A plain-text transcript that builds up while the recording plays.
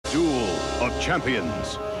of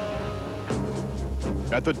champions.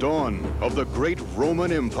 At the dawn of the great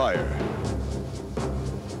Roman Empire,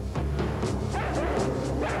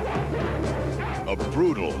 a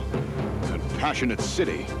brutal and passionate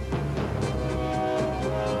city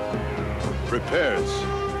prepares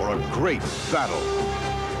for a great battle.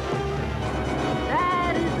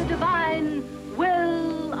 That is the divine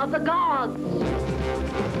will of the gods.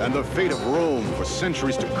 And the fate of Rome for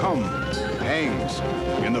centuries to come hangs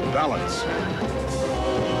in the balance.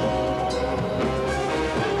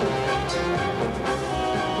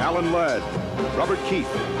 Alan Ladd, Robert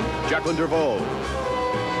Keith, Jacqueline Derval.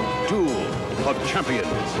 Duel of Champions.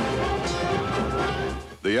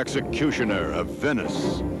 The Executioner of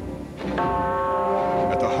Venice.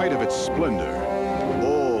 At the height of its splendor,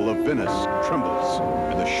 all of Venice trembles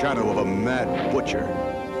in the shadow of a mad butcher.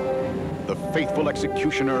 The faithful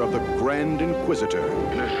executioner of the Grand Inquisitor.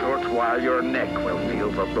 In a short while, your neck will feel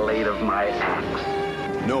the blade of my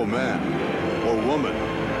axe. No man or woman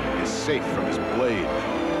is safe from his blade.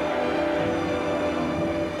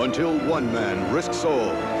 Until one man risks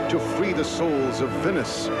all to free the souls of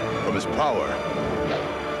Venice from his power.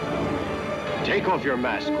 Take off your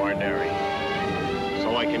mask, ordinary,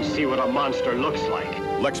 so I can see what a monster looks like.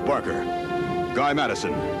 Lex Barker, Guy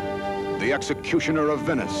Madison, the Executioner of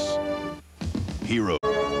Venice. Hero,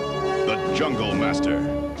 the Jungle Master.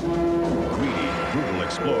 Greedy, brutal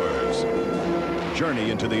explorers journey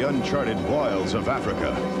into the uncharted wilds of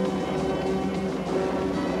Africa,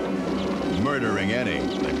 murdering any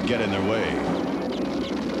that get in their way.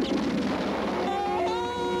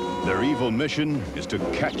 Their evil mission is to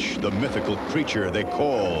catch the mythical creature they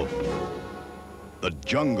call the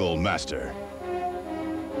Jungle Master.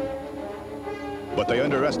 But they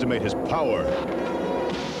underestimate his power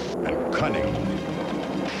and cunning.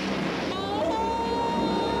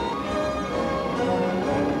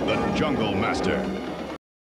 The Jungle Master.